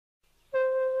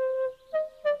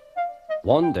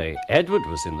One day, Edward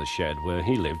was in the shed where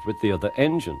he lived with the other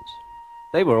engines.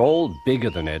 They were all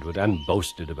bigger than Edward and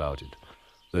boasted about it.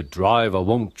 "The driver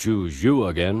won't choose you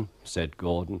again," said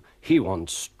Gordon. "He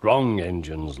wants strong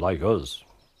engines like us."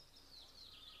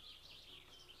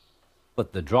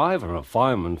 But the driver and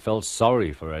fireman felt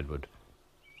sorry for Edward.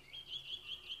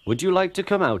 "Would you like to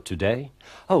come out today?"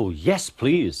 "Oh, yes,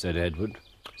 please," said Edward.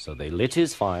 So they lit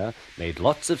his fire, made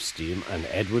lots of steam, and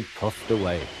Edward puffed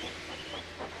away.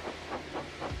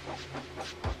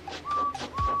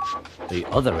 The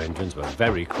other engines were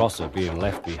very cross at being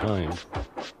left behind.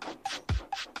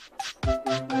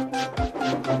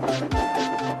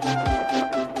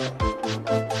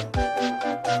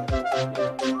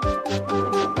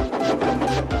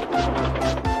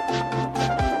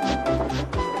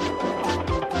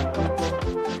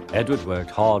 Edward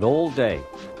worked hard all day.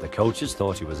 The coaches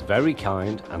thought he was very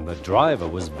kind, and the driver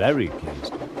was very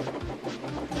pleased.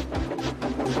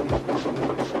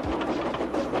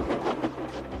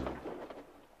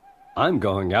 "I'm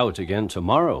going out again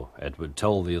tomorrow," Edward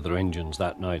told the other engines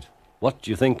that night. "What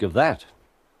do you think of that?"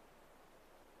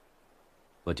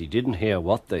 But he didn't hear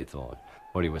what they thought,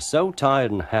 for he was so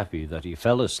tired and happy that he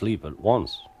fell asleep at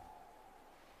once.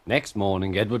 Next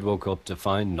morning, Edward woke up to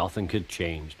find nothing had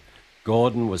changed.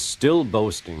 Gordon was still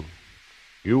boasting.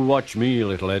 "You watch me,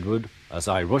 little Edward, as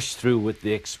I rush through with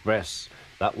the express.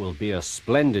 That will be a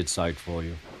splendid sight for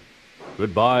you.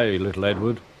 Goodbye, little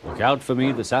Edward. Look out for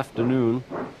me this afternoon."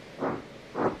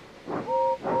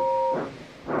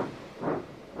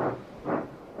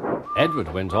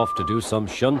 Edward went off to do some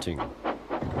shunting.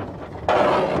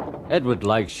 Edward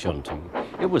liked shunting.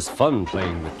 It was fun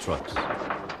playing with trucks.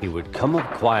 He would come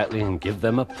up quietly and give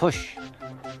them a push.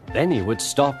 Then he would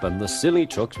stop and the silly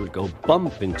trucks would go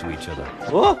bump into each other.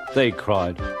 "Oh!" they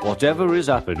cried. "Whatever is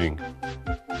happening?"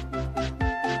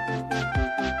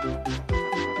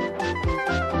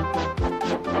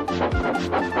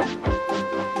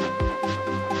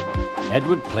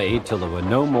 Edward played till there were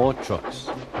no more trucks.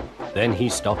 Then he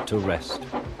stopped to rest.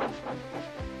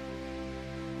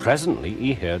 Presently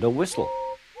he heard a whistle.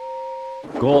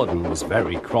 Gordon was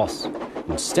very cross.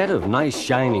 Instead of nice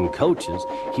shining coaches,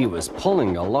 he was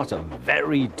pulling a lot of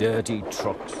very dirty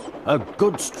trucks. "A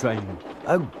goods train,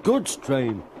 a goods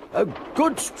train, a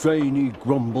goods train," he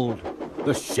grumbled.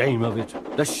 "The shame of it,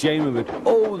 the shame of it,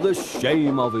 oh, the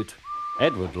shame of it."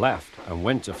 Edward laughed and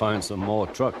went to find some more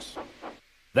trucks.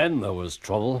 Then there was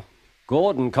trouble.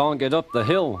 "Gordon can't get up the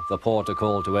hill," the porter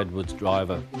called to Edward's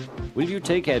driver. "Will you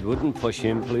take Edward and push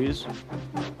him, please?"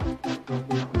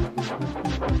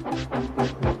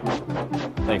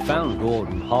 They found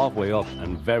Gordon halfway up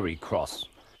and very cross.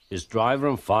 His driver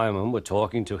and fireman were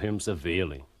talking to him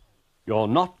severely. "You're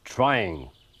not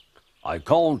trying." "I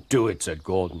can't do it," said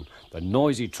Gordon. "The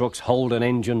noisy trucks hold an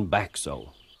engine back so."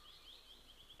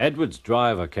 Edward's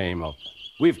driver came up.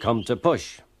 "We've come to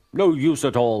push." "No use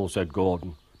at all," said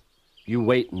Gordon. "You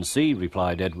wait and see,"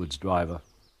 replied Edward's driver.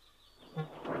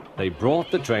 They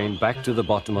brought the train back to the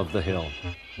bottom of the hill.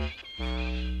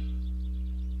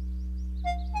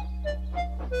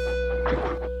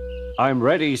 "I'm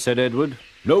ready," said Edward.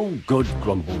 "No good,"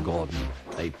 grumbled Gordon.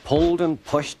 They pulled and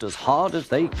pushed as hard as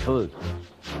they could.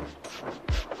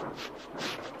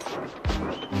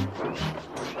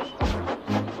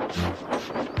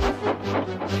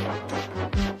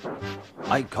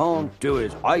 "I can't do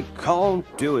it, I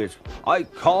can't do it, I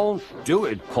can't do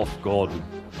it," puffed Gordon.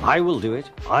 "I will do it,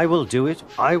 I will do it,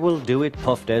 I will do it,"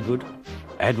 puffed Edward.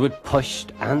 Edward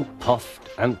pushed and puffed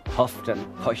and puffed and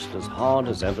pushed as hard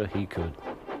as ever he could.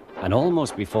 And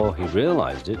almost before he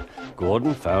realized it,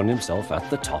 Gordon found himself at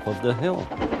the top of the hill.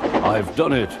 "I've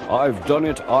done it, I've done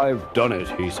it, I've done it,"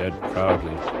 he said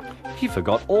proudly. He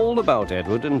forgot all about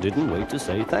Edward and didn't wait to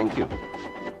say thank you.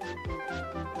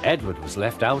 Edward was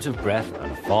left out of breath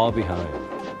and far behind.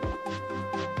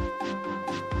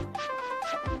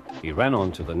 He ran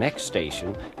on to the next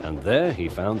station, and there he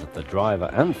found that the driver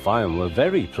and fireman were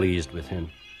very pleased with him.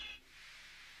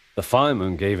 The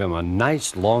fireman gave him a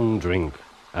nice long drink,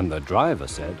 and the driver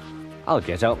said, "I'll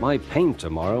get out my paint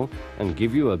tomorrow and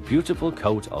give you a beautiful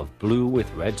coat of blue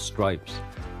with red stripes.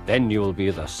 Then you will be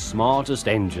the smartest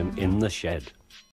engine in the shed."